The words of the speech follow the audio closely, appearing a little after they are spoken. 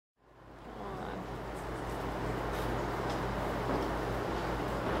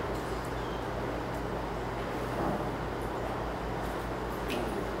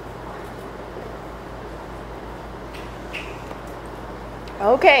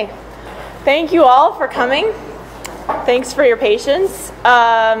Okay, thank you all for coming. Thanks for your patience.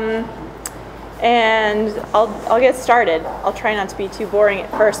 And I'll get started. I'll try not to be too boring at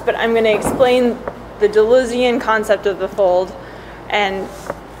first, but I'm going to explain the Deleuzian concept of the fold and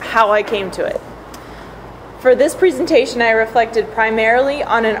how I came to it. For this presentation, I reflected primarily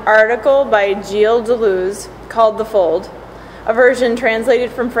on an article by Gilles Deleuze called The Fold, a version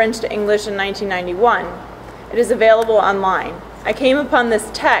translated from French to English in 1991. It is available online. I came upon this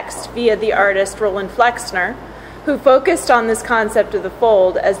text via the artist Roland Flexner, who focused on this concept of the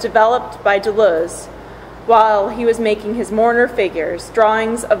fold as developed by Deleuze while he was making his mourner figures,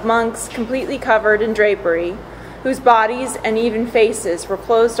 drawings of monks completely covered in drapery, whose bodies and even faces were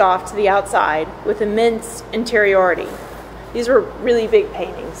closed off to the outside with immense interiority. These were really big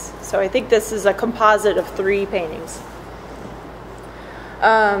paintings, so I think this is a composite of 3 paintings.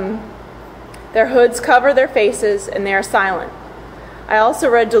 Their hoods cover their faces and they are silent. I also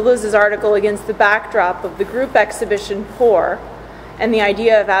read Deleuze's article against the backdrop of the group exhibition Poor and the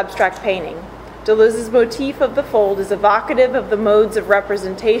idea of abstract painting. Deleuze's motif of the fold is evocative of the modes of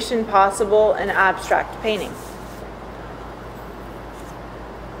representation possible in abstract painting.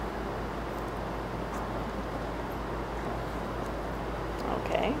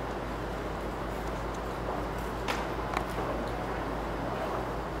 Okay.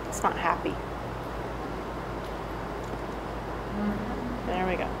 It's not happy. There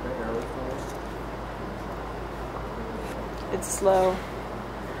we go. It's slow.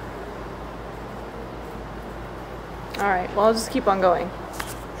 All right, well, I'll just keep on going.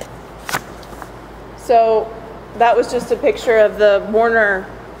 So that was just a picture of the mourner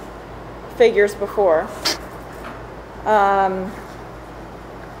figures before.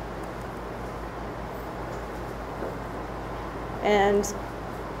 And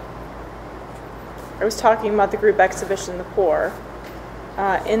I was talking about the group exhibition, The Poor.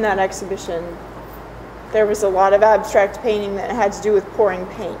 In that exhibition, there was a lot of abstract painting that had to do with pouring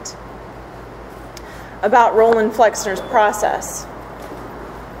paint. About Roland Flexner's process.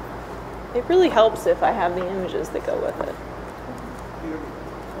 It really helps if I have the images that go with it.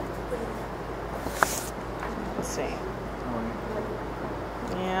 Let's see.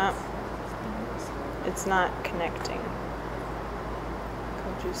 Yeah. It's not connecting.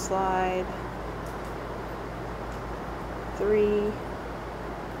 Could you slide 3?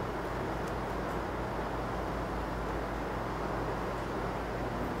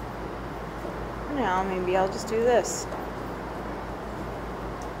 Now maybe I'll just do this.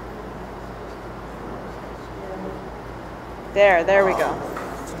 There we go.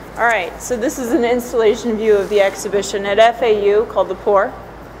 All right, so this is an installation view of the exhibition at FAU called The Poor.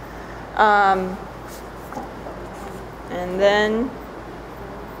 And then,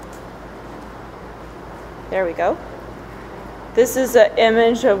 there we go. This is an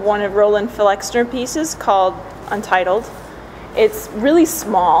image of one of Roland Flexner pieces called Untitled. It's really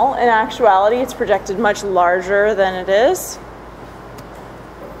small. In actuality, it's projected much larger than it is.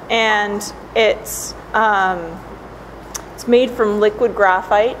 And it's made from liquid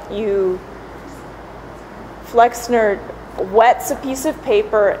graphite. Flexner wets a piece of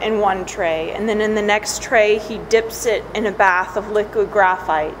paper in one tray, and then in the next tray, he dips it in a bath of liquid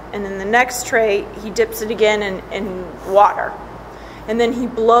graphite. And in the next tray, he dips it again in water. And then he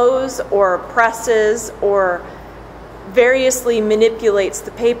blows or presses or variously manipulates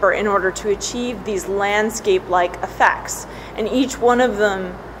the paper in order to achieve these landscape-like effects. And each one of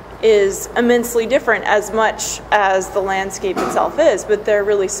them is immensely different as much as the landscape itself is, but they're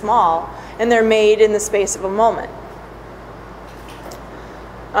really small, and they're made in the space of a moment.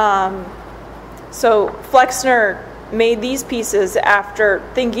 So Flexner made these pieces after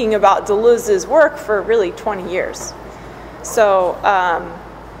thinking about Deleuze's work for really 20 years. So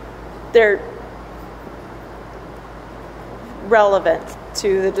they're relevant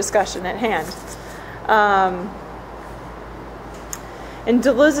to the discussion at hand. In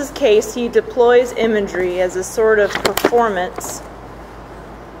Deleuze's case, he deploys imagery as a sort of performance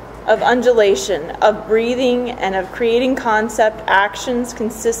of undulation, of breathing, and of creating concept actions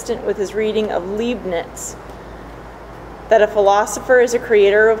consistent with his reading of Leibniz, that a philosopher is a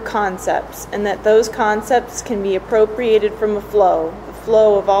creator of concepts, and that those concepts can be appropriated from a flow, the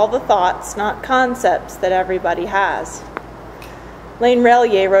flow of all the thoughts, not concepts, that everybody has. Lane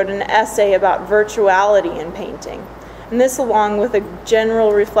Relier wrote an essay about virtuality in painting, and this along with a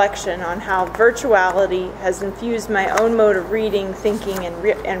general reflection on how virtuality has infused my own mode of reading, thinking,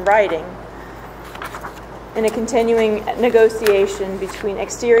 and writing, in a continuing negotiation between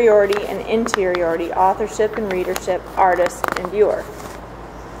exteriority and interiority, authorship and readership, artist and viewer.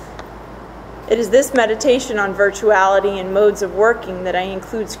 It is this meditation on virtuality and modes of working that I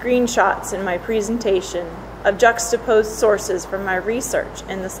include screenshots in my presentation of juxtaposed sources from my research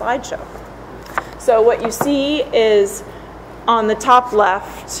in the slideshow. So what you see is, on the top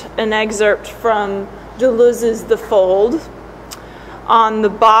left, an excerpt from Deleuze's The Fold. On the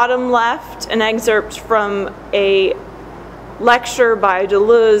bottom left, an excerpt from a lecture by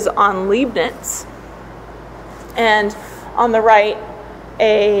Deleuze on Leibniz. And on the right,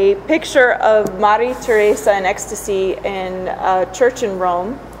 a picture of Maria Teresa in ecstasy in a church in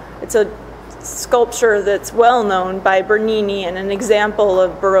Rome. It's a sculpture that's well known by Bernini and an example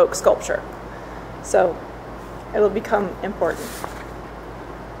of Baroque sculpture. So it will become important.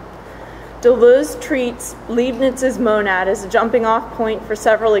 Deleuze treats Leibniz's monad as a jumping off point for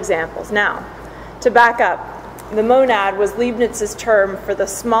several examples. Now, to back up, the monad was Leibniz's term for the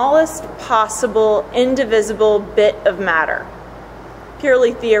smallest possible indivisible bit of matter.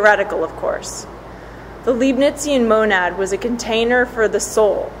 Purely theoretical, of course. The Leibnizian monad was a container for the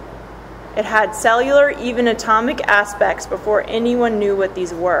soul. It had cellular, even atomic aspects before anyone knew what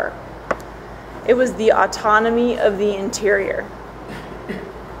these were. It was the autonomy of the interior.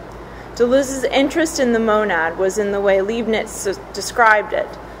 Deleuze's interest in the monad was in the way Leibniz described it.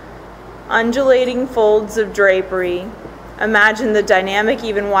 Undulating folds of drapery. Imagine the dynamic,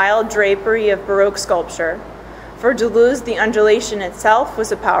 even wild drapery of Baroque sculpture. For Deleuze, the undulation itself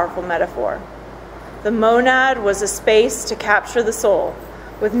was a powerful metaphor. The monad was a space to capture the soul,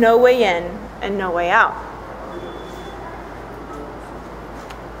 with no way in and no way out.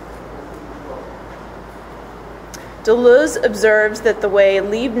 Deleuze observes that the way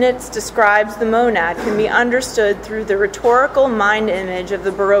Leibniz describes the monad can be understood through the rhetorical mind image of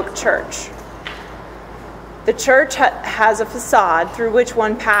the Baroque church. The church has a facade through which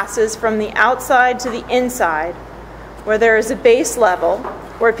one passes from the outside to the inside, where there is a base level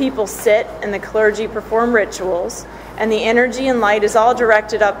where people sit and the clergy perform rituals, and the energy and light is all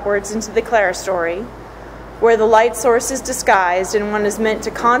directed upwards into the clerestory, where the light source is disguised and one is meant to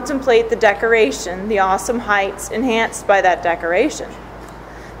contemplate the decoration, the awesome heights enhanced by that decoration.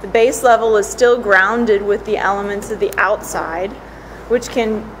 The base level is still grounded with the elements of the outside, which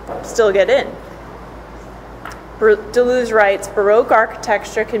can still get in. Deleuze writes, Baroque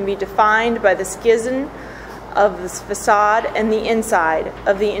architecture can be defined by the schism of the facade and the inside,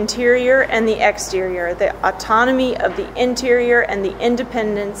 of the interior and the exterior, the autonomy of the interior and the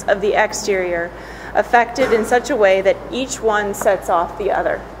independence of the exterior, affected in such a way that each one sets off the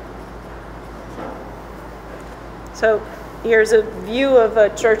other. So here's a view of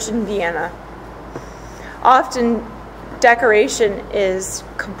a church in Vienna. Often decoration is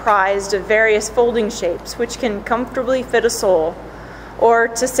comprised of various folding shapes which can comfortably fit a soul, or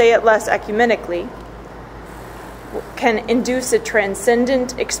to say it less ecumenically, can induce a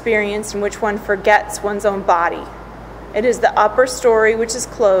transcendent experience in which one forgets one's own body. It is the upper story which is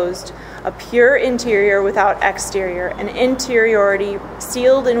closed, a pure interior without exterior, an interiority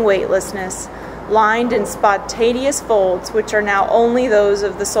sealed in weightlessness, lined in spontaneous folds which are now only those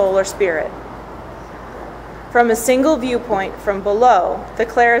of the soul or spirit. From a single viewpoint from below, the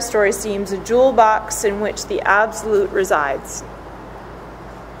clerestory seems a jewel box in which the absolute resides.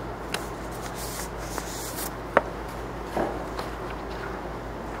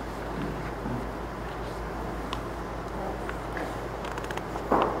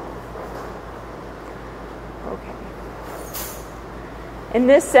 In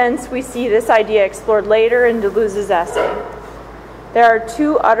this sense, we see this idea explored later in Deleuze's essay. There are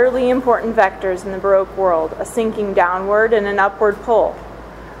two utterly important vectors in the Baroque world, a sinking downward and an upward pull.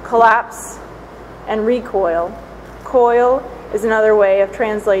 Collapse and recoil. Coil is another way of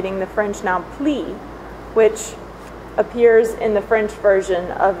translating the French noun pli, which appears in the French version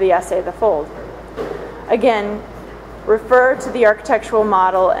of the essay The Fold. Again, refer to the architectural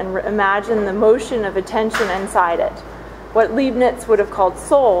model and imagine the motion of attention inside it. What Leibniz would have called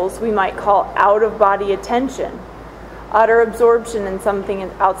souls, we might call out-of-body attention, utter absorption in something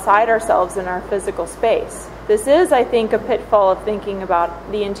outside ourselves in our physical space. This is, I think, a pitfall of thinking about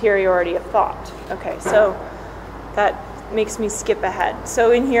the interiority of thought. Okay, so that makes me skip ahead.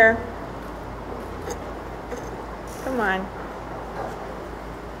 So in here, come on.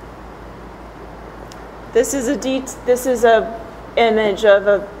 This is a image of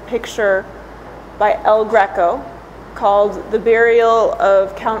a picture by El Greco called The Burial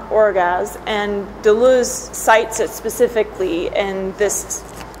of Count Orgaz, and Deleuze cites it specifically in this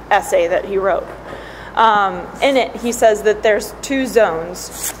essay that he wrote. In it, he says that there's two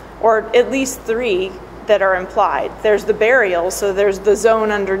zones, or at least three, that are implied. There's the burial, so there's the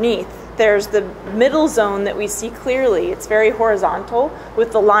zone underneath. There's the middle zone that we see clearly. It's very horizontal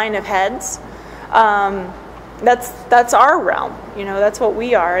with the line of heads. That's our realm, that's what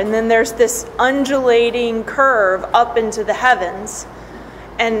we are. And then there's this undulating curve up into the heavens,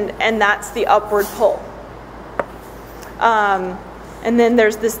 and that's the upward pull. And then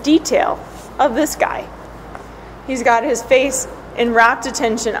there's this detail of this guy. He's got his face in rapt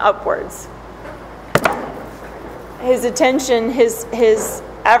attention upwards. His attention, his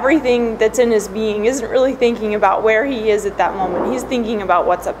everything that's in his being isn't really thinking about where he is at that moment. He's thinking about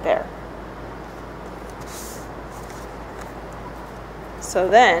what's up there. So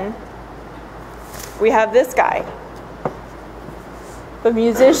then we have this guy, the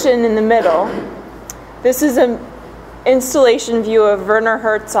musician in the middle. This is an installation view of Werner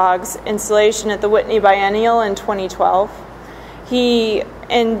Herzog's installation at the Whitney Biennial in 2012. He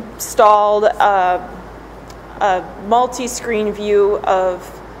installed a multi-screen view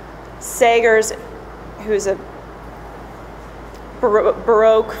of Sagers, who's a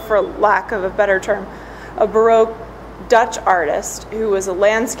Baroque, for lack of a better term, a Baroque Dutch artist who was a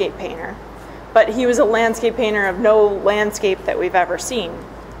landscape painter, but he was a landscape painter of no landscape that we've ever seen.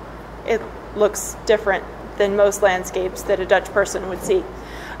 It looks different than most landscapes that a Dutch person would see.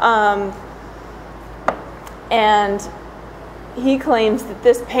 And he claims that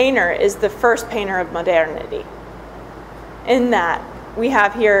this painter is the first painter of modernity, in that we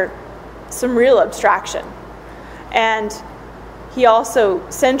have here some real abstraction. And he also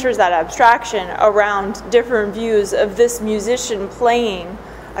centers that abstraction around different views of this musician playing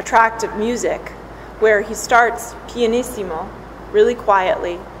attractive music, where he starts pianissimo, really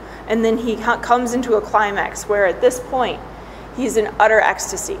quietly, and then he comes into a climax where at this point he's in utter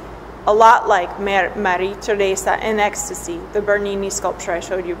ecstasy, a lot like Maria Teresa in Ecstasy, the Bernini sculpture I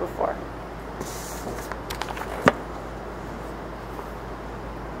showed you before.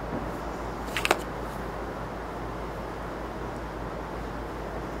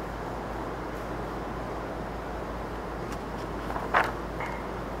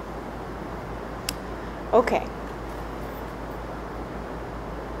 Okay.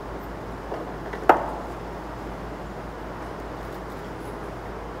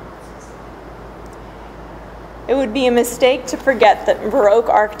 It would be a mistake to forget that Baroque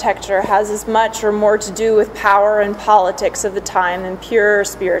architecture has as much or more to do with power and politics of the time than pure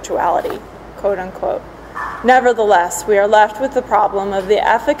spirituality, quote unquote. Nevertheless, we are left with the problem of the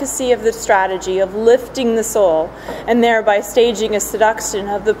efficacy of the strategy of lifting the soul and thereby staging a seduction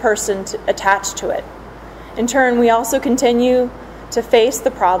of the person attached to it. In turn, we also continue to face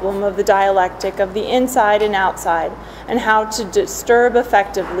the problem of the dialectic of the inside and outside, and how to disturb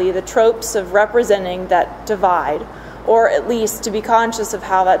effectively the tropes of representing that divide, or at least to be conscious of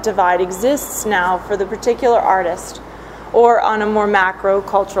how that divide exists now for the particular artist, or on a more macro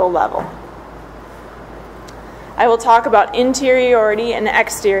cultural level. I will talk about interiority and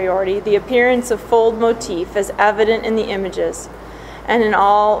exteriority, the appearance of fold motif as evident in the images, and in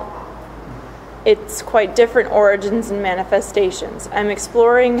all its quite different origins and manifestations. I'm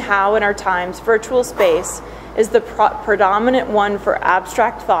exploring how in our times virtual space is the predominant one for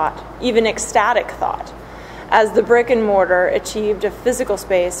abstract thought, even ecstatic thought, as the brick and mortar achieved a physical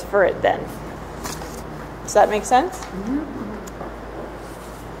space for it then. Does that make sense? Mm-hmm.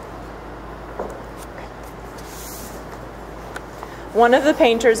 One of the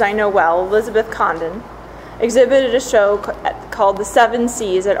painters I know well, Elizabeth Condon, exhibited a show called The Seven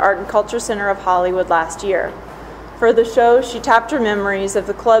Seas at Art and Culture Center of Hollywood last year. For the show, she tapped her memories of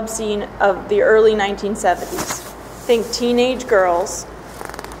the club scene of the early 1970s. Think teenage girls.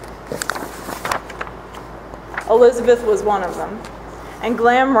 Elizabeth was one of them. And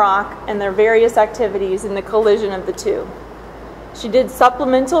glam rock and their various activities in the collision of the two. She did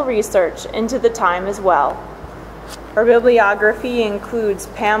supplemental research into the time as well. Her bibliography includes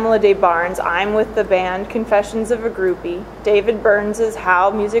Pamela Des Barnes' I'm With the Band, Confessions of a Groupie, David Burns'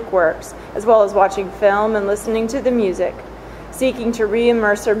 How Music Works, as well as watching film and listening to the music, seeking to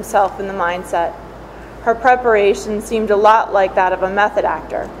re-immerse himself in the mindset. Her preparation seemed a lot like that of a method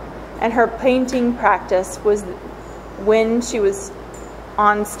actor, and her painting practice was when she was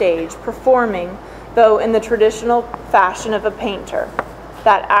on stage, performing, though in the traditional fashion of a painter.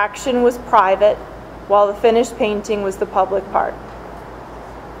 That action was private, while the finished painting was the public part.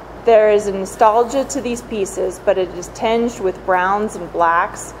 There is a nostalgia to these pieces, but it is tinged with browns and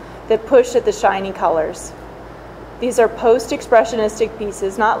blacks that push at the shiny colors. These are post-expressionistic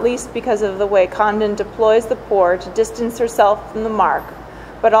pieces, not least because of the way Condon deploys the pour to distance herself from the mark,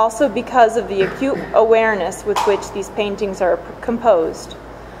 but also because of the acute awareness with which these paintings are composed.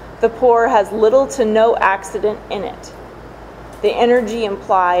 The pour has little to no accident in it. The energy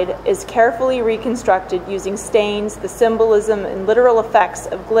implied is carefully reconstructed using stains, the symbolism and literal effects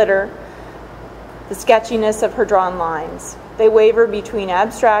of glitter, the sketchiness of her drawn lines. They waver between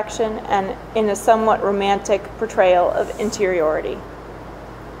abstraction and in a somewhat romantic portrayal of interiority.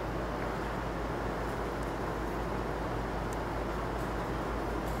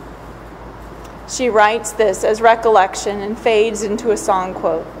 She writes this as recollection and fades into a song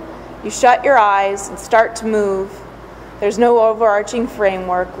quote. You shut your eyes and start to move. There's no overarching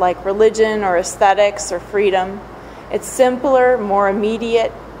framework like religion or aesthetics or freedom. It's simpler, more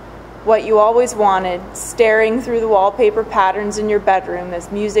immediate, what you always wanted, staring through the wallpaper patterns in your bedroom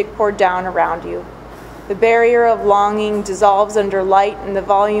as music poured down around you. The barrier of longing dissolves under light and the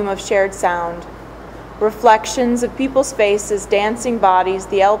volume of shared sound. Reflections of people's faces, dancing bodies,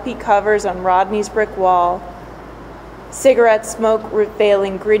 the LP covers on Rodney's brick wall, cigarette smoke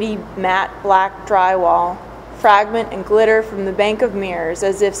veiling gritty, matte black drywall, fragment and glitter from the bank of mirrors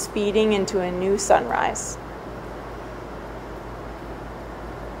as if speeding into a new sunrise.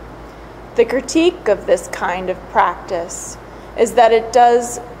 The critique of this kind of practice is that it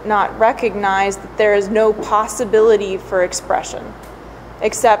does not recognize that there is no possibility for expression,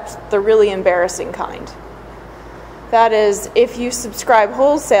 except the really embarrassing kind. That is, if you subscribe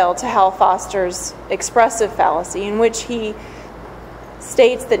wholesale to Hal Foster's expressive fallacy, in which he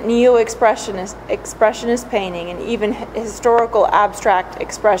states that neo-expressionist painting and even historical abstract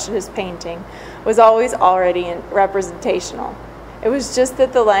expressionist painting was always already representational. It was just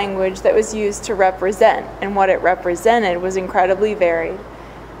that the language that was used to represent and what it represented was incredibly varied.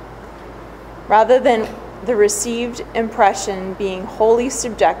 Rather than the received impression being wholly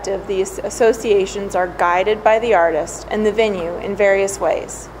subjective, the associations are guided by the artist and the venue in various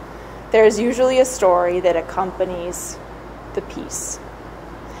ways. There is usually a story that accompanies the piece.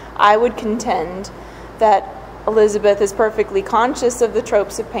 I would contend that Elizabeth is perfectly conscious of the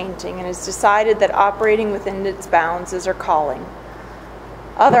tropes of painting and has decided that operating within its bounds is her calling.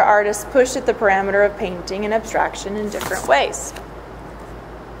 Other artists push at the parameter of painting and abstraction in different ways.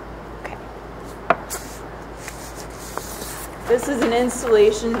 Okay. This is an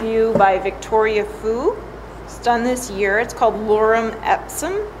installation view by Victoria Fu. It's done this year. It's called Lorem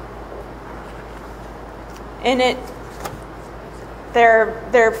Ipsum. In it, they're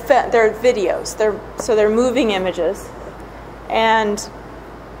videos. They're moving images, and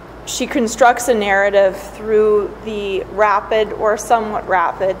she constructs a narrative through the rapid or somewhat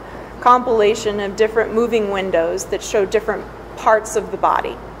rapid compilation of different moving windows that show different parts of the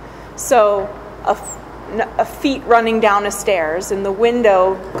body. So a feet running down a stairs, and the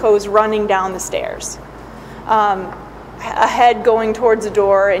window goes running down the stairs. A head going towards a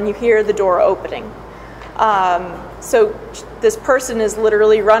door, and you hear the door opening. So this person is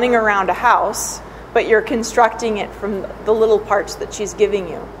literally running around a house, but you're constructing it from the little parts that she's giving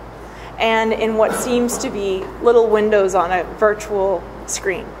you, and in what seems to be little windows on a virtual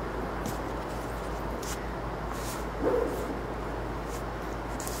screen.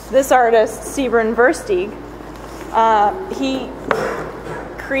 This artist, Sybren Versteeg, he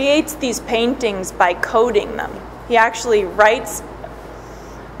creates these paintings by coding them. He actually writes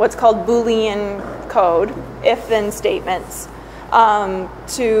what's called Boolean code, if-then statements,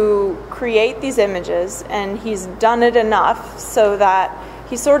 to create these images, and he's done it enough so that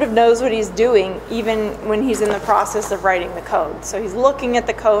he sort of knows what he's doing even when he's in the process of writing the code. So he's looking at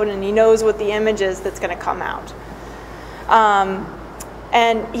the code and he knows what the image is that's going to come out.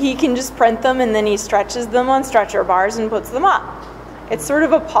 And he can just print them, and then he stretches them on stretcher bars and puts them up. It's sort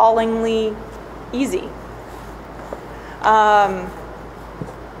of appallingly easy.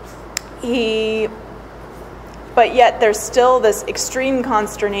 But yet there's still this extreme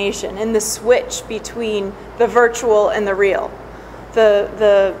consternation in the switch between the virtual and the real.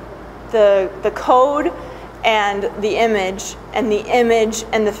 The code and the image and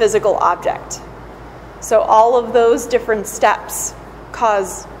the physical object. So all of those different steps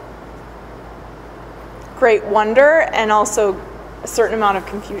cause great wonder and also a certain amount of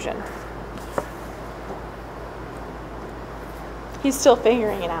confusion. He's still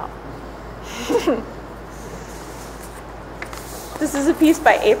figuring it out. This is a piece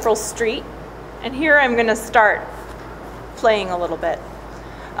by April Street, and here I'm going to start playing a little bit.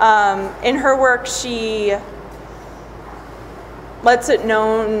 In her work, she lets it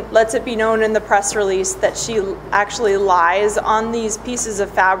be known in the press release that she actually lies on these pieces of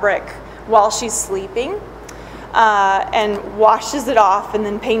fabric while she's sleeping, and washes it off and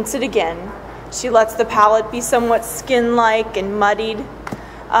then paints it again. She lets the palette be somewhat skin-like and muddied.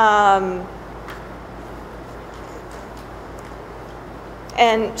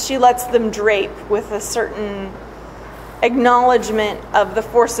 And she lets them drape with a certain acknowledgement of the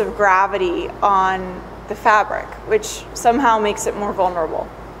force of gravity on the fabric, which somehow makes it more vulnerable.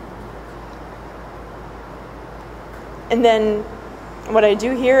 And then what I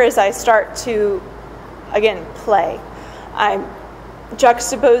do here is I start to, again, play. I'm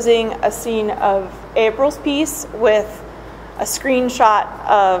juxtaposing a scene of April's piece with a screenshot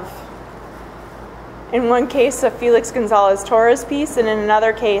of, in one case, a Felix Gonzalez Torres piece, and in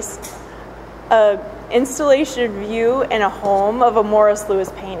another case, a installation view in a home of a Morris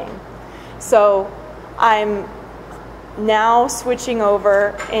Louis painting. So I'm now switching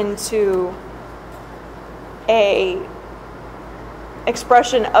over into a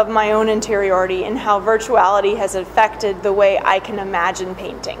expression of my own interiority and how virtuality has affected the way I can imagine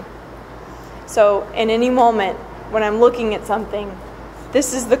painting. So in any moment when I'm looking at something,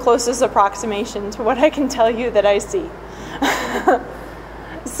 this is the closest approximation to what I can tell you that I see.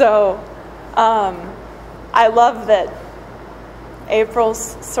 So I love that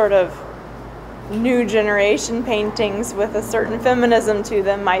April's sort of new generation paintings with a certain feminism to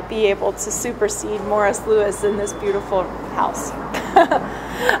them might be able to supersede Morris Louis in this beautiful house.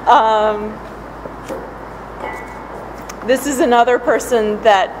 This is another person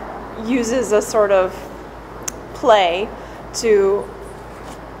that uses a sort of play to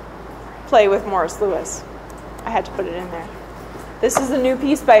play with Morris Louis. I had to put it in there. This is a new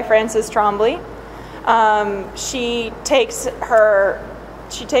piece by Frances Trombley. She takes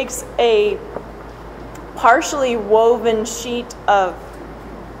a partially woven sheet of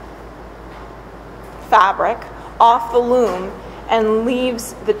fabric off the loom and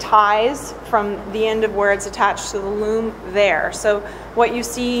leaves the ties from the end of where it's attached to the loom there. So what you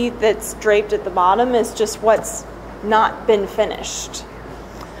see that's draped at the bottom is just what's not been finished.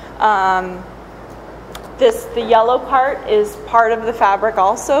 The yellow part is part of the fabric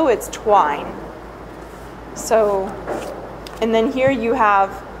also. It's twine. So, and then here you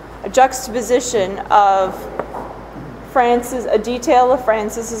have a juxtaposition of a detail of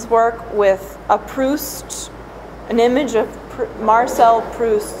Francis's work with an image of Marcel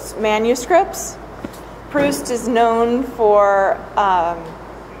Proust's manuscripts. Proust is known for a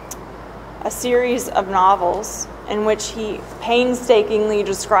series of novels in which he painstakingly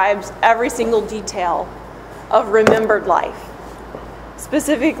describes every single detail of remembered life.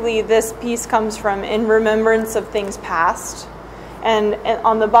 Specifically, this piece comes from In Remembrance of Things Past. And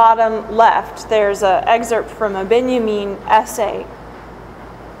on the bottom left, there's an excerpt from a Benjamin essay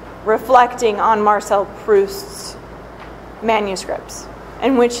reflecting on Marcel Proust's manuscripts,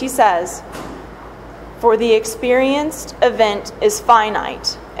 in which he says, "For the experienced event is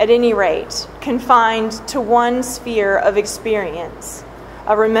finite, at any rate, confined to one sphere of experience.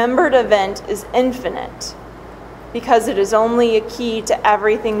 A remembered event is infinite, because it is only a key to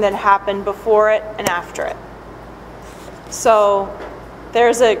everything that happened before it and after it." So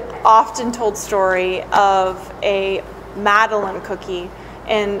there's an often told story of a Madeleine cookie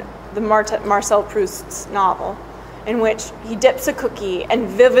in the Marcel Proust's novel, in which he dips a cookie and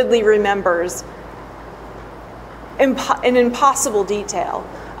vividly remembers in impossible detail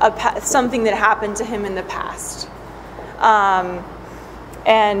something that happened to him in the past.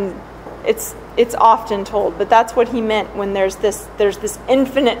 And it's often told, but that's what he meant when there's this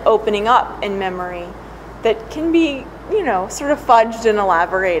infinite opening up in memory that can be, sort of fudged and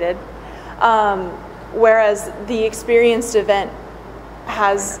elaborated, whereas the experienced event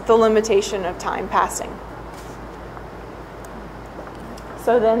has the limitation of time passing.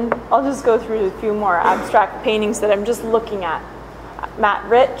 So then I'll just go through a few more abstract paintings that I'm just looking at. Matt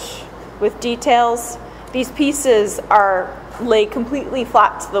Rich with details. These pieces are laid completely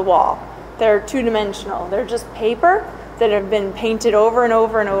flat to the wall. They're two-dimensional. They're just paper that have been painted over and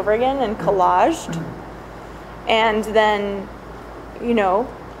over and over again and collaged. And then,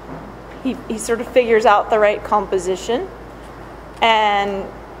 he sort of figures out the right composition and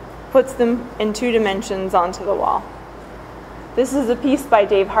puts them in 2 dimensions onto the wall. This is a piece by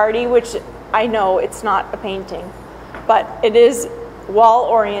Dave Hardy, which I know it's not a painting, but it is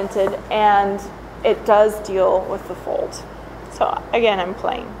wall-oriented and it does deal with the fold. So again, I'm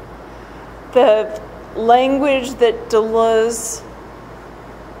playing. The language that Deleuze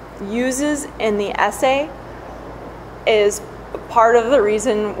uses in the essay is part of the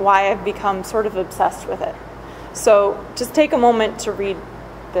reason why I've become sort of obsessed with it. So just take a moment to read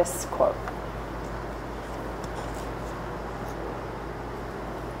this quote.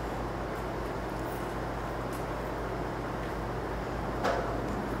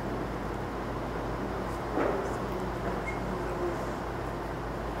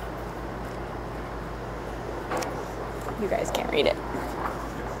 You guys can't read it.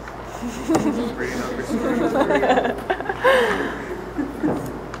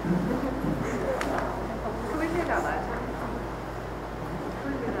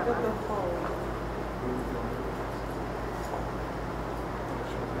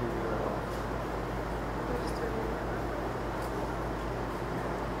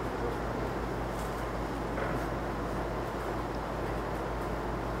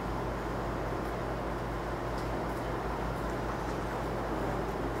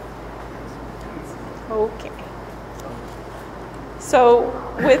 Okay. So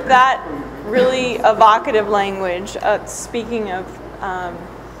with that really evocative language, speaking of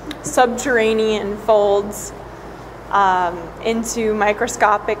subterranean folds into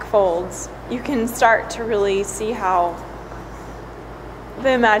microscopic folds, you can start to really see how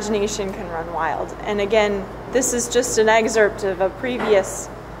the imagination can run wild. And again, this is just an excerpt of a previous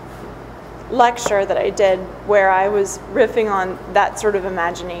lecture that I did where I was riffing on that sort of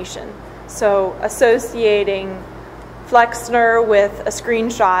imagination. So associating Flexner with a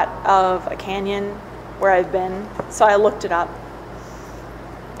screenshot of a canyon where I've been, so I looked it up,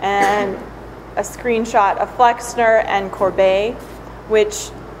 and a screenshot of Flexner and Courbet,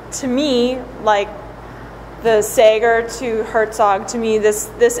 which to me, like the Sager to Herzog, to me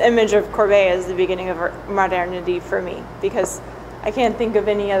this image of Courbet is the beginning of modernity for me, because I can't think of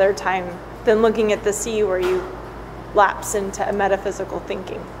any other time than looking at the sea where you lapse into a metaphysical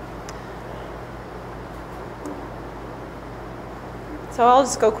thinking. So I'll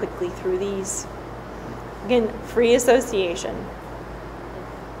just go quickly through these. Again, free association.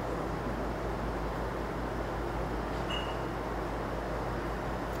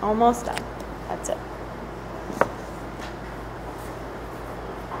 Almost done. That's it.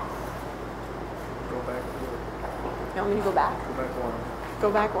 Go back. You want me to go back? Go back one.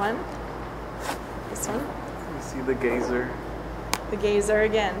 Go back one? This one? You see the gazer. The gazer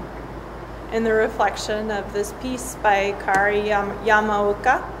again. In the reflection of this piece by Kari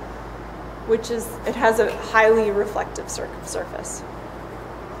Yamaoka, which is, it has a highly reflective surface.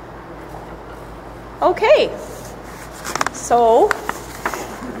 Okay, so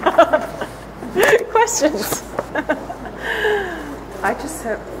questions? I just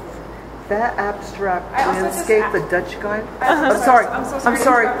have that abstract landscape, the Dutch guy. I'm sorry. I'm so I'm sorry to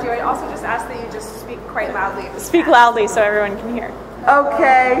sorry. interrupt you. I also just ask that you just speak quite loudly. if you Speak can. loudly so everyone can hear.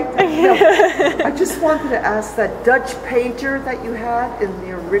 Okay. No, I just wanted to ask that Dutch painter that you had in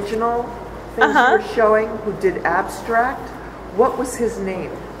the original things you were showing, who did abstract. What was his name?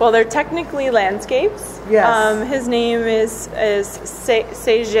 Well, they're technically landscapes. Yes. His name is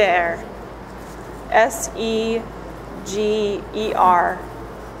Seger. Seger.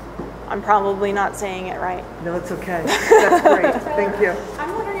 I'm probably not saying it right. No, it's okay. That's great. Thank you.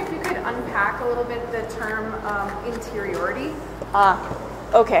 I'm wondering if you could unpack a little bit the term interiority.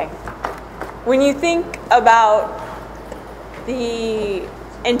 Okay. When you think about the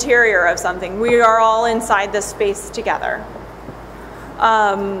interior of something, we are all inside this space together.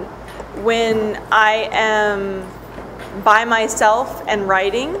 When I am by myself and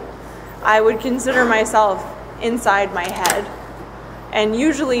writing, I would consider myself inside my head. And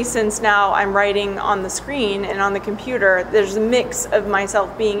usually, since now I'm writing on the screen and on the computer, there's a mix of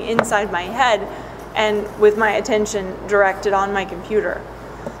myself being inside my head and with my attention directed on my computer.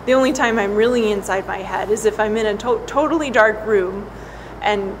 The only time I'm really inside my head is if I'm in a totally dark room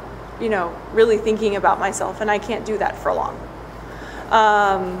and, you know, really thinking about myself, and I can't do that for long.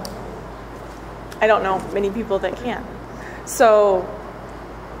 I don't know many people that can. So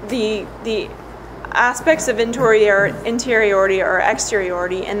the aspects of interiority or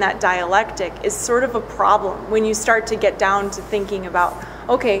exteriority in that dialectic is sort of a problem when you start to get down to thinking about,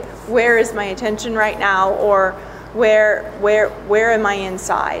 okay, where is my attention right now, or where am I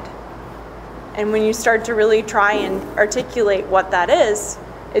inside? And when you start to really try and articulate what that is,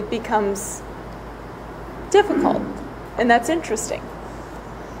 it becomes difficult, and that's interesting.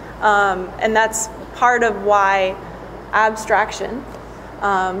 And that's part of why abstraction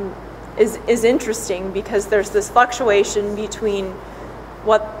is interesting, because there's this fluctuation between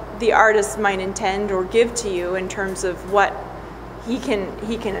what the artist might intend or give to you in terms of what he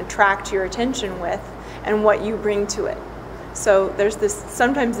can attract your attention with and what you bring to it. So there's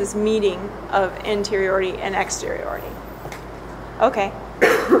sometimes this meeting of interiority and exteriority. Okay.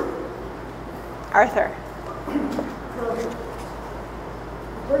 Arthur. The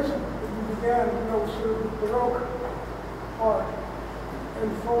person that you began, sort of Baroque art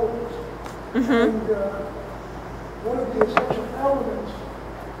and folds. And one of the essential elements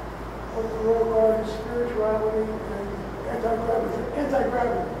of Baroque art is spirituality and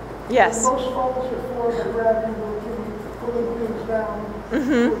anti-gravity. Yes. And most folds are formed by gravity, pulling things down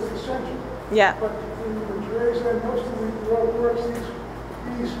towards the center. Yeah. But in the Deleuze and most of the Baroque works,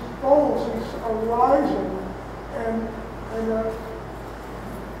 these folds are rising and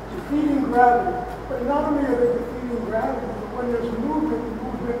defeating gravity. But not only are they defeating gravity, but when there's movement, the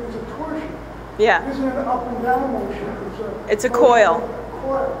movement is a torsion. Yeah. It isn't an up and down motion. It's a coil.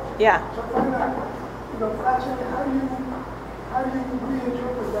 Coil. Yeah. So I find that, fascinating. How do you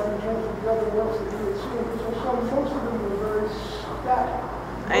reinterpret that in terms of the other works that you had seen? So most of them were very static.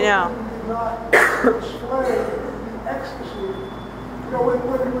 I know. Did not display the ecstasy. You know, when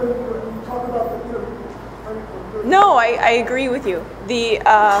you talk about the, No, I agree with you.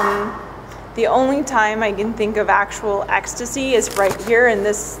 The only time I can think of actual ecstasy is right here in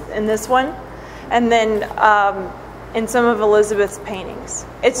this one, and then in some of Elizabeth's paintings.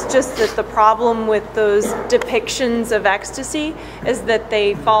 It's just that the problem with those depictions of ecstasy is that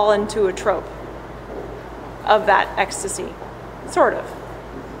they fall into a trope of that ecstasy, sort of.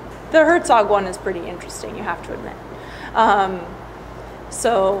 The Herzog one is pretty interesting, you have to admit.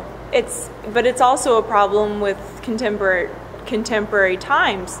 But it's also a problem with contemporary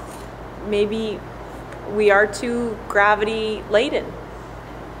times. Maybe we are too gravity laden.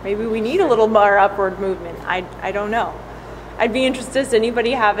 Maybe we need a little more upward movement. I don't know. I'd be interested. Does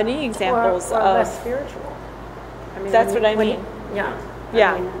anybody have any examples or of less spiritual? I mean, that's what I mean. Yeah.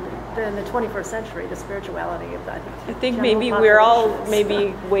 Yeah. I mean, in the 21st century, the spirituality of that. I think maybe we're all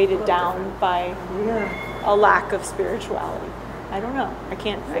maybe weighted down by a lack of spirituality. I don't know. I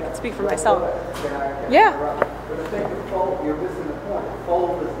can speak for myself. Yeah. But I think the fold, you're missing the point. The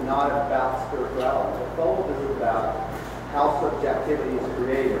fold is not about spirituality. The fold is about how subjectivity is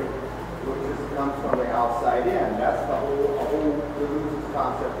created, which just comes from the outside in. That's the whole Deleuze's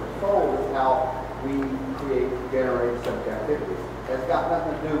concept of fold is how we generate subjectivity. It's got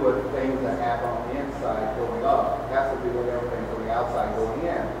nothing to do with things that happen on the inside going up. It has to do with everything from the outside going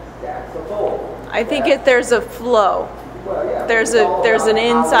in. That's the fold. I think there's a flow. Well, yeah, there's an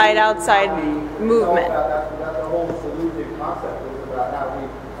inside-outside movement. That's the whole Deleuze concept is about how we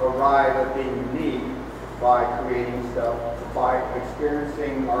arrive at being unique by creating stuff, by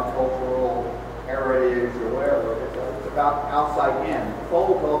experiencing our cultural heritage or whatever. It's about outside in.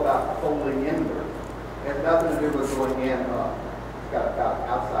 Fold's all about folding inward. It has nothing to do with going in up. It's got about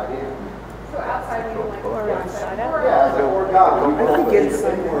outside in. So outside we don't like Or inside out. Yeah, or God. I think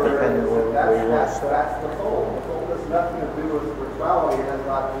inside inward. That's the fold. The fold has nothing to do with spirituality. It has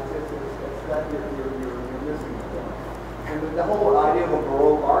not. It's that you're missing the point. And the whole idea of a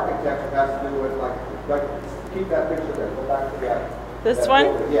Baroque architecture has to do with like keep that picture there. Go back to that. This one?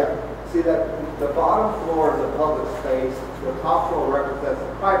 Building. Yeah. See that the bottom floor is a public space. The top floor represents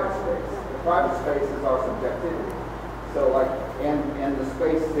the private space. The private space is our subjectivity. So like, and the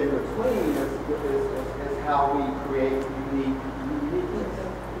space in between is how we create uniqueness.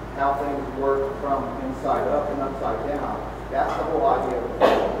 How things work from inside up and upside down. That's the whole idea of the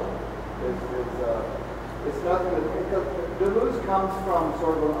fold. It's nothing because Deleuze comes from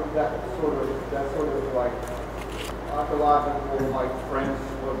that sort of like archaeological like French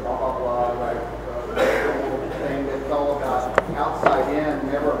blah blah blah like thing that's all about outside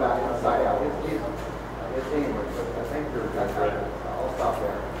in, never about inside out. It's English, but I think that's right. I'll stop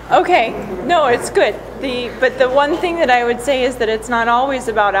there. Okay, no, it's good. But the one thing that I would say is that it's not always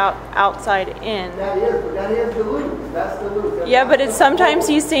about outside in. That is Deleuze. That's Deleuze. Yeah, but it's sometimes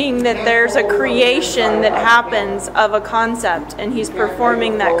he's saying that there's a creation that happens of a concept, and he's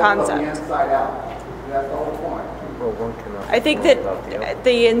performing that concept. Inside out. That's the whole point. I think that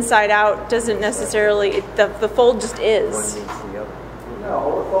the inside out doesn't necessarily, the fold just is.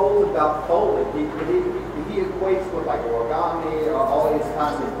 No, the fold is about folding. He equates with like origami or all these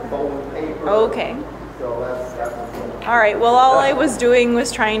kinds of folded paper. Okay. So that's all right. Well, all I was doing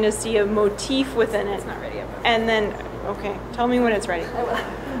was trying to see a motif within it. It's not ready yet. And then, okay, tell me when it's ready. I will.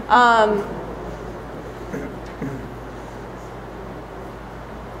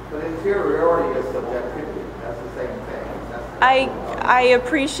 But interiority is subjectivity. That's the same thing. I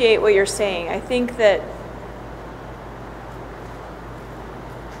appreciate what you're saying. I think that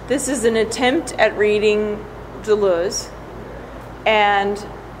this is an attempt at reading Deleuze, and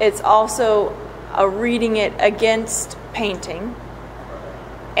it's also a reading it against painting.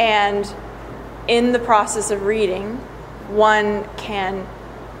 And in the process of reading, one can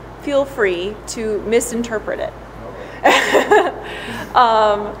feel free to misinterpret it.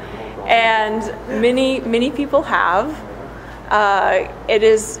 And many people have. It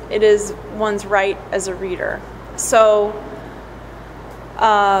is one's right as a reader. So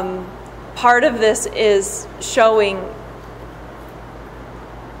part of this is showing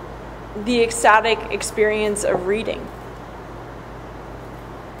the ecstatic experience of reading.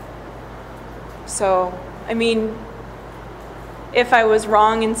 So, I mean, if I was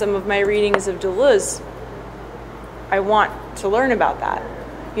wrong in some of my readings of Deleuze, I want to learn about that,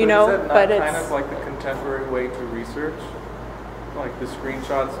 you know. Is that not but kind of like the contemporary way to research? Like the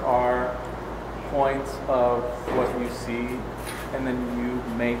screenshots are points of what you see, and then you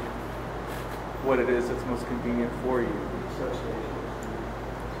make what it is that's most convenient for you.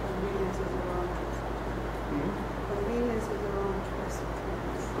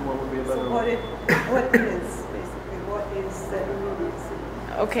 what would be a better So what it is, basically, what is the immediacy?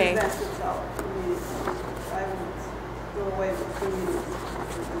 Okay. Presents itself, immediacy. I would do away with immediacy.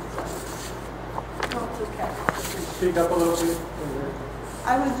 Not too careful. Speak up a little bit.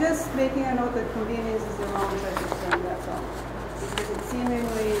 I was just making a note that convenience is the wrong type of term, that's all. Because it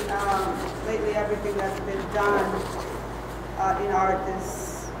seemingly, lately everything that's been done in art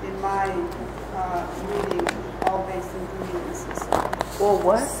is, in my reading, all based on conveniences. Well,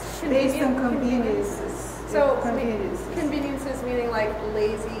 what? Based on conveniences. So Conveniences. conveniences meaning like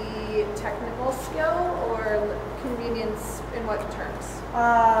lazy technical skill, or convenience in what terms?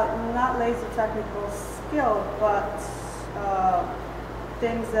 Not lazy technical skill, but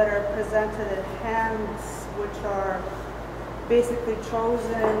things that are presented at hands, which are basically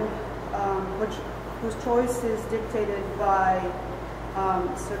chosen, whose choice is dictated by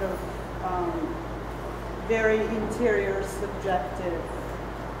sort of very interior, subjective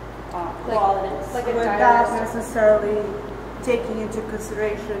qualities, like a without diary. necessarily taking into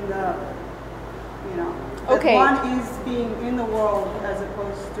consideration the, that Okay. one is being in the world as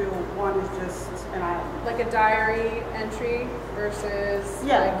opposed to one is just an island. Like a diary entry versus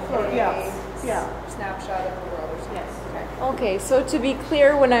Yeah, like sure, a yeah. snapshot of the world or something. Yes. Okay. Okay, so to be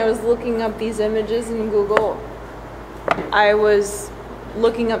clear, when I was looking up these images in Google, I was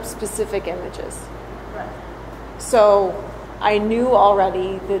looking up specific images. Right. So I knew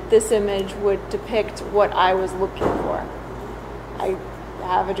already that this image would depict what I was looking for. I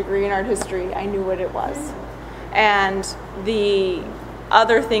have a degree in art history. I knew what it was. And the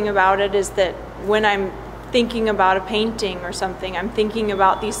other thing about it is that when I'm thinking about a painting or something, I'm thinking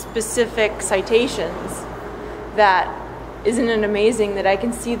about these specific citations. That isn't it amazing that I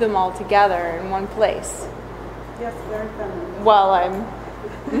can see them all together in one place Yes, very feminine. while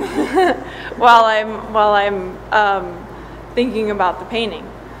I'm thinking about the painting.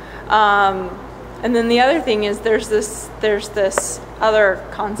 And then the other thing is there's this other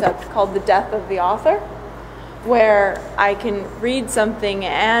concept called the death of the author, where I can read something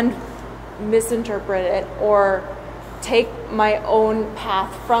and misinterpret it or take my own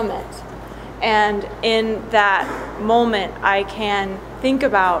path from it. And in that moment, I can think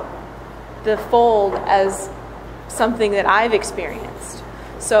about the fold as something that I've experienced.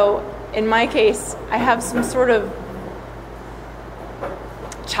 So in my case, I have some sort of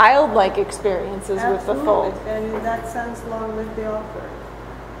childlike experiences with the fold. Absolutely. And in that sense, long live the author.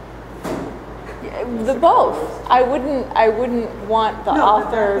 The both. I wouldn't want the No,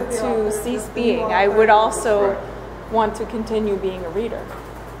 author the to author, cease the being. author. I would also want to continue being a reader.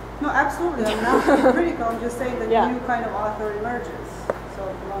 No, absolutely. I'm not being critical. I'm just saying that Yeah. new kind of author emerges. So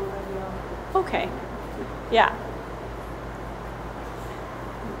long live the author. Okay. Yeah.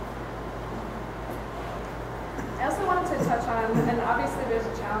 I also wanted to touch on, and obviously there's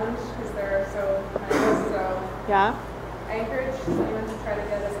a challenge because there are so many, so Yeah. I encourage anyone to try to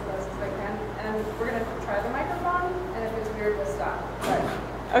get as close as they can. And we're going to try the microphone, and if it's weird, we'll stop.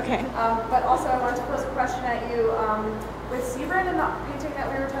 Okay. But also I wanted to pose a question at you with Sebring and the painting that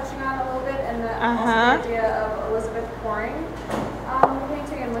we were touching on a little bit, and also the idea of Elizabeth Coring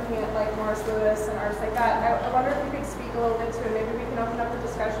painting and looking at like Morris Lewis and artists like that. I wonder if you could speak a little bit to it. Maybe we can open up the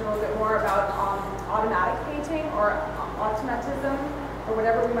discussion a little bit more about automatic painting or automatism or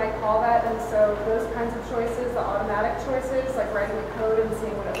whatever we might call that. And so those kinds of choices, the automatic choices, like writing the code and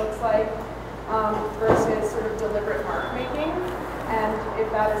seeing what it looks like, versus sort of deliberate mark making. And if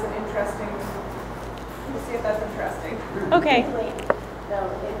that is an interesting, let's see if that's interesting. Okay. So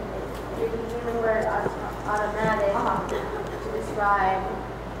if you're using the word automatic to describe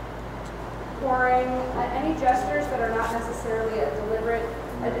Pouring any gestures that are not necessarily a deliberate,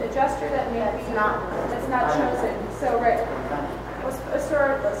 a gesture that may be that's not chosen. So right.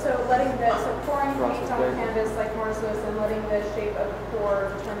 So letting pouring paint on the canvas like Morris Lewis and letting the shape of the pour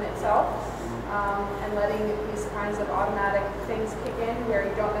determine itself, and letting these kinds of automatic things kick in where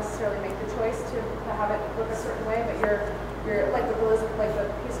you don't necessarily make the choice to have it look a certain way, but you're like the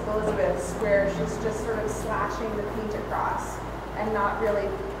piece of Elizabeth's where she's just sort of slashing the paint across and not really.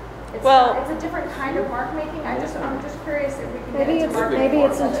 It's a different kind of mark making. I'm just curious if we can Maybe get into maybe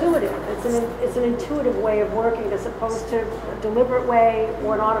it's mark intuitive. It's an intuitive way of working as opposed to a deliberate way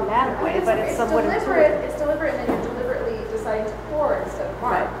or an automatic way, but it's somewhat deliberate. intuitive. It's deliberate, and then you're deliberately deciding to pour instead of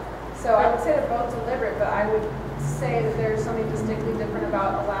mark. So I would say they're both deliberate, but I would say that there's something distinctly different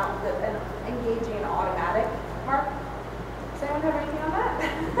about engaging an automatic mark. Does anyone have anything on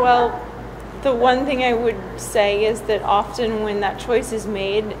that? Well, the one thing I would say is that often when that choice is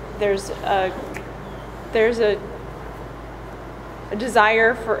made, there's a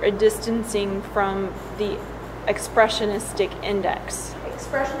desire for a distancing from the expressionistic index.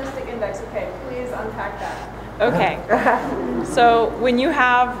 Expressionistic index. Okay, please unpack that. Okay. So when you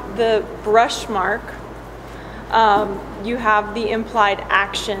have the brush mark, you have the implied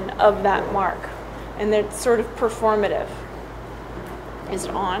action of that mark, and it's sort of performative. Is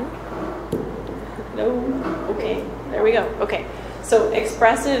it on? No. Okay. There we go. Okay. So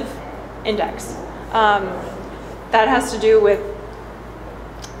expressive index. That has to do with,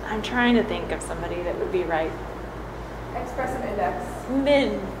 I'm trying to think of somebody that would be right. Expressive index.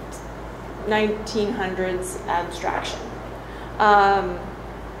 Mid 1900s abstraction.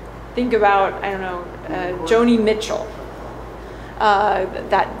 Think about, I don't know, Joni Mitchell.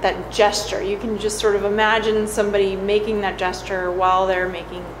 That gesture. You can just sort of imagine somebody making that gesture while they're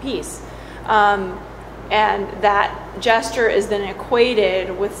making a piece. And that gesture is then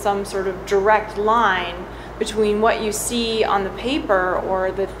equated with some sort of direct line between what you see on the paper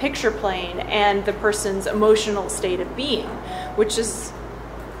or the picture plane and the person's emotional state of being, which is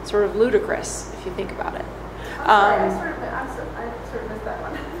sort of ludicrous if you think about it. I sort of missed that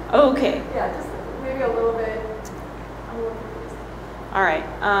one. Okay. Yeah, just maybe a little bit. I'm a little confused. All right.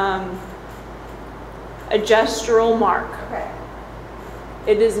 A gestural mark. Okay.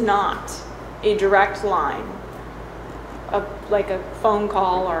 It is not a direct line, like a phone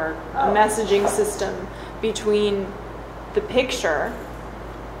call or a messaging system between the picture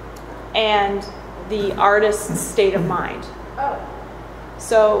and the artist's state of mind. Oh.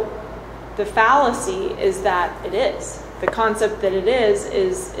 So the fallacy is that it is. The concept that it is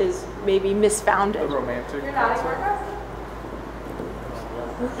maybe misfounded. The romantic. You're nodding, Marcos?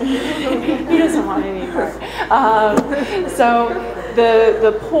 He doesn't want any more. So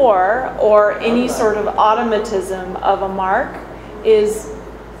the pour or any sort of automatism of a mark is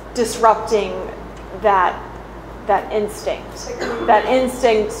disrupting that instinct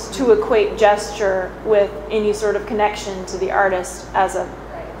to equate gesture with any sort of connection to the artist as a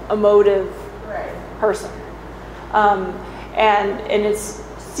emotive person, and it's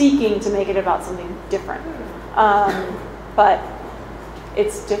seeking to make it about something different, but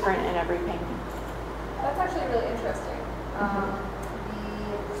it's different in every painting. That's actually really interesting.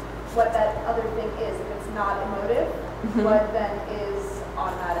 What that other thing is, if it's not emotive, what then is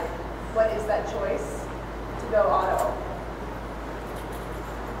automatic? What is that choice to go auto?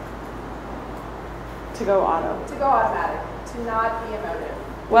 To go auto. To go automatic, to not be emotive.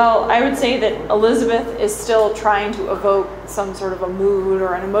 Well, I would say that Elizabeth is still trying to evoke some sort of a mood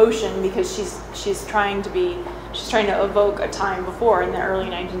or an emotion because she's trying to evoke a time before in the early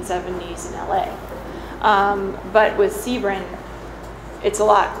 1970s in LA. But with Sebring, it's a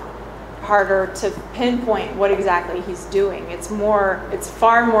lot harder to pinpoint what exactly he's doing. It's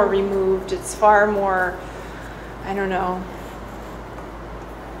far more removed. It's far more, I don't know.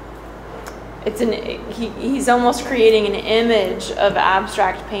 He's almost creating an image of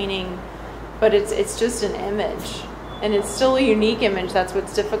abstract painting, but it's just an image, and it's still a unique image. That's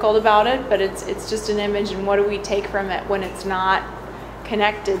what's difficult about it. But it's just an image, and what do we take from it when it's not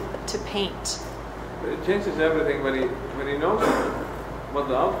connected to paint? But it changes everything when he knows what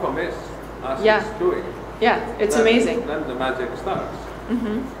the outcome is as he's doing. Yeah, it's amazing. Then the magic starts.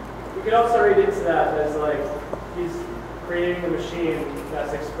 Mm-hmm. You could also read into that as like he's creating a machine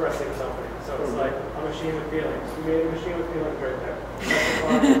that's expressing something. So it's like a machine with feelings. You made a machine with feelings right there.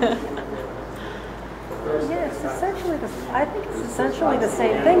 Yeah, it's essentially I think it's essentially the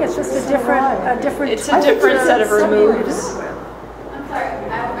same thing. It's just a different. It's a different set of removes. I'm sorry,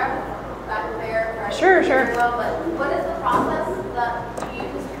 I'm there. Sure. Well, but what is the process that you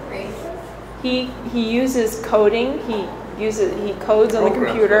use to create this? He uses coding. He codes on the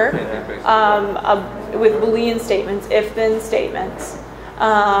computer with Boolean statements, if-then statements,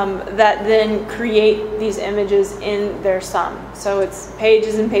 that then create these images in their sum. So it's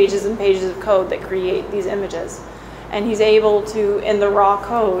pages and pages and pages of code that create these images. And he's able to, in the raw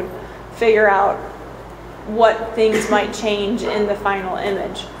code, figure out what things might change in the final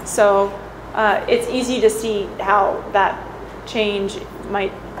image. So it's easy to see how that change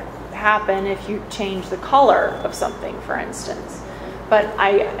might happen if you change the color of something, for instance. But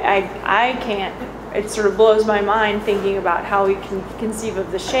I can't, it sort of blows my mind thinking about how we can conceive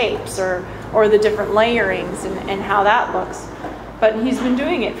of the shapes or the different layerings and how that looks. But he's been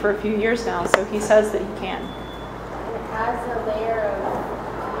doing it for a few years now, so he says that he can. It has a layer of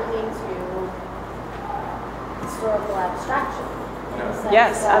meaning to historical abstraction.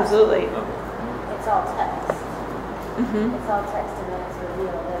 Yes, absolutely. It's all text. Mm-hmm. It's all text and then it's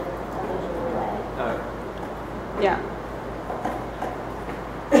revealed in a visual way. Yeah.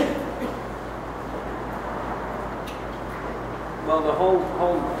 Well, the whole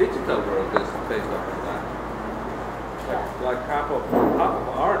digital world is based off of that. Like half of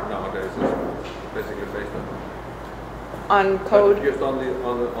art nowadays is basically based on code. But just on the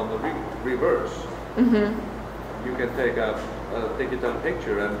reverse. Mm-hmm. You can take a digital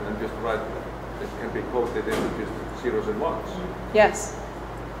picture and just write. It can be coded into just zeros and ones. Yes.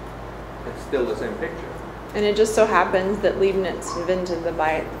 It's still the same picture. And it just so happens that Leibniz invented the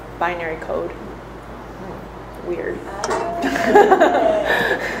binary code. Weird.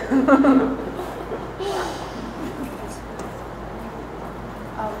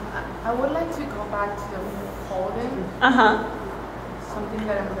 I would like to go back to folding. Uh-huh. Something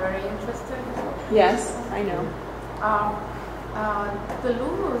that I'm very interested in. Yes, I know.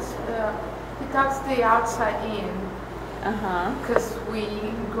 Deleuze, he talks the outside in. Uh-huh. Because we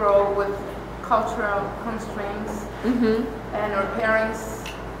grow with cultural constraints, and our parents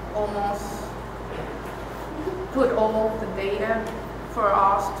almost put all the data for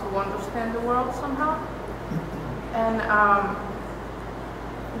us to understand the world somehow. And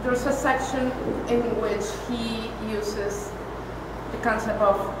there's a section in which he uses the concept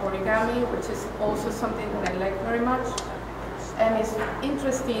of origami, which is also something that I like very much. And it's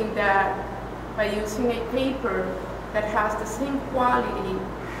interesting that by using a paper that has the same quality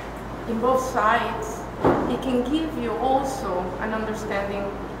in both sides, it can give you also an understanding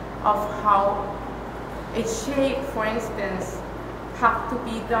of how a shape, for instance, have to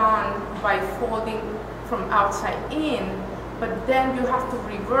be done by folding from outside in, but then you have to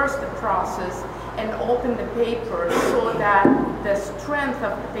reverse the process and open the paper so that the strength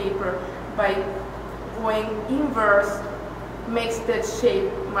of the paper by going inverse makes that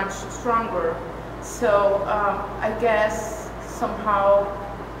shape much stronger. So I guess somehow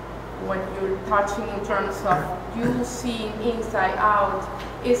what you're touching in terms of you seeing inside out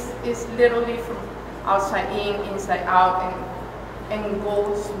is literally from outside in, inside out, and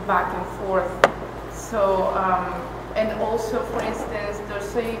goes back and forth. So, and also, for instance,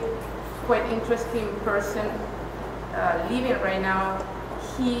 there's a quite interesting person living right now.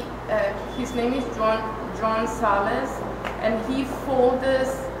 His name is John Sales, and he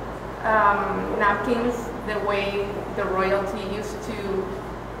folds napkins the way the royalty used to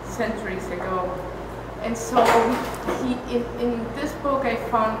centuries ago. And so in this book I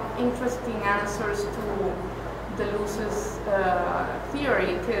found interesting answers to Deleuze's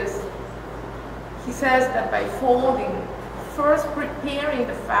theory, because he says that by folding, first preparing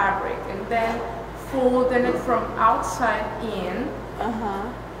the fabric and then folding it from outside in,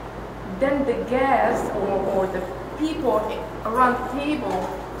 then the guests or the people around the table,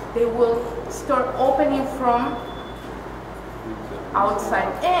 they will start opening from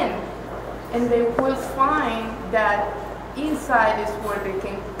outside in, and they will find that inside is where they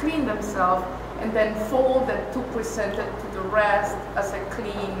can clean themselves and then fold it to present it to the rest as a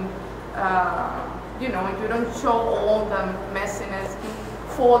clean, you don't show all the messiness, you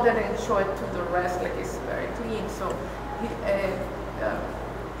fold it and show it to the rest like it's very clean. So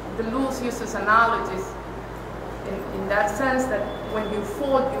Deleuze uses analogies in that sense, that when you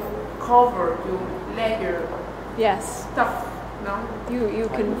fold, you cover, you layer stuff. No? You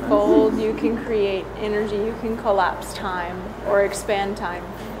can fold, you can create energy, you can collapse time or expand time.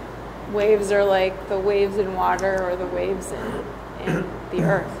 Waves are like the waves in water or the waves in the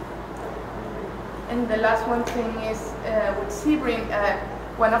earth. And the last one thing is with Sebring,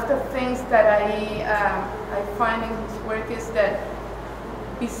 one of the things that I find in his work is that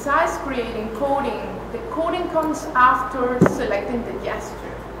besides creating coding, the coding comes after selecting the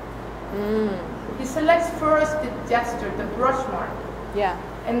gesture. He selects first the gesture, the brush mark. Yeah.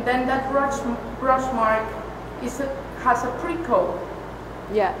 And then that brush mark has a pre-code.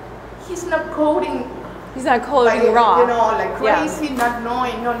 Yeah. He's not coding. He's not coding raw. Like crazy, not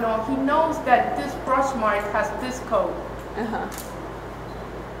knowing. No. He knows that this brush mark has this code.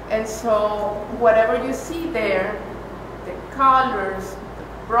 And so whatever you see there, the colors, the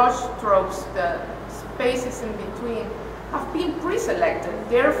brush strokes, the spaces in between, have been pre-selected.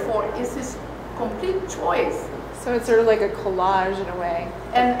 Therefore, it's his complete choice. So it's sort of like a collage in a way.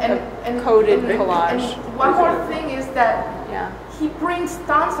 And coded collage. And one more thing is that he brings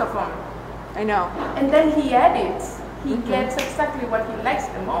tons of them. I know. And then he edits. He gets exactly what he likes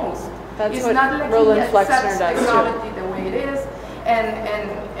the most. That's it's what not like Roland he Flexner accepts does technology too. the way it is,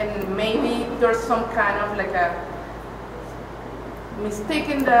 and maybe there's some kind of like a mistake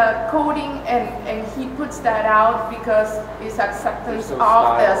in the coding, and he puts that out because it's acceptance of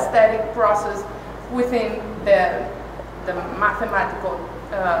the aesthetic process within the mathematical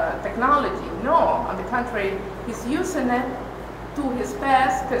technology. No, on the contrary, he's using it to his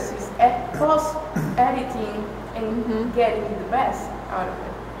best because he's post-editing and getting the best out of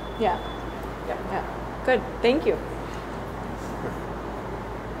it. Yeah. Good. Thank you.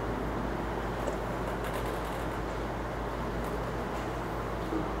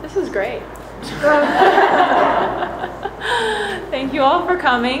 This is great. Thank you all for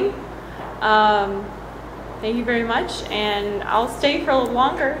coming. Thank you very much, and I'll stay for a little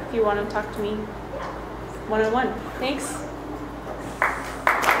longer if you want to talk to me one-on-one. Thanks.